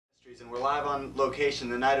And we're live on location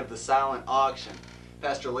the night of the silent auction.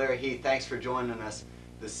 Pastor Larry Heath, thanks for joining us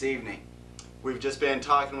this evening. We've just been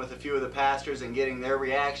talking with a few of the pastors and getting their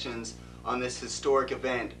reactions on this historic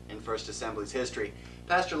event in First Assembly's history.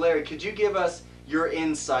 Pastor Larry, could you give us your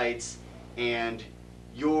insights and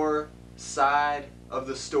your side of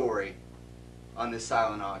the story on this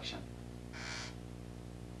silent auction?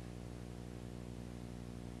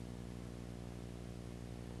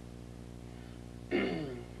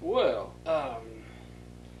 Well,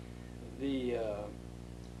 the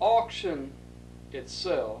auction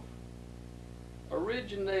itself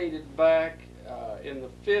originated back in the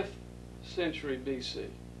 5th century BC.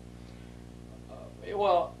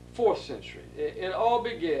 Well, 4th century. It all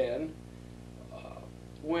began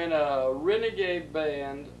when a renegade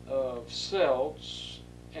band of Celts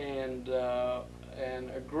and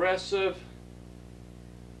an aggressive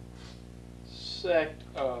sect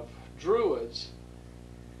of Druids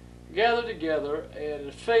gathered together at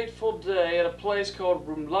a fateful day at a place called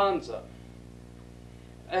Brumlanza.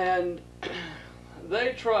 And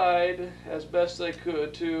they tried as best they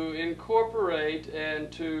could to incorporate and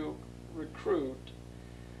to recruit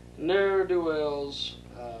ne'er-do-wells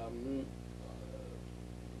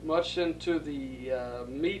much into the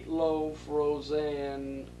meatloaf,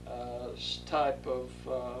 Roseanne type of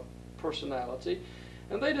personality.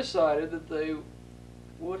 And they decided that they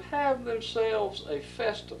would have themselves a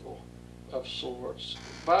festival of sorts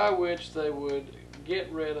by which they would get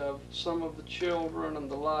rid of some of the children and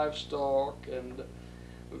the livestock and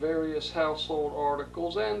various household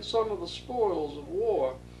articles and some of the spoils of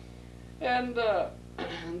war. And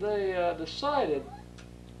they decided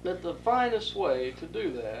that the finest way to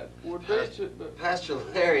do that would be to... Pastor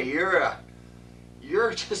Larry,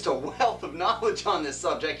 you're just a wealth of knowledge on this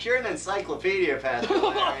subject. You're an encyclopedia, Pastor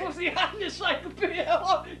Larry. See, I'm an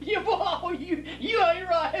encyclopedia. You ain't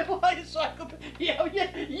right, boy. Encyclopedia.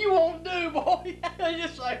 Yeah, you won't do, boy.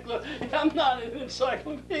 I'm not an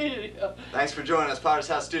encyclopedia. Thanks for joining us. Potter's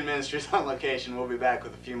House Student Ministries on location. We'll be back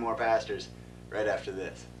with a few more pastors right after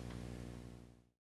this.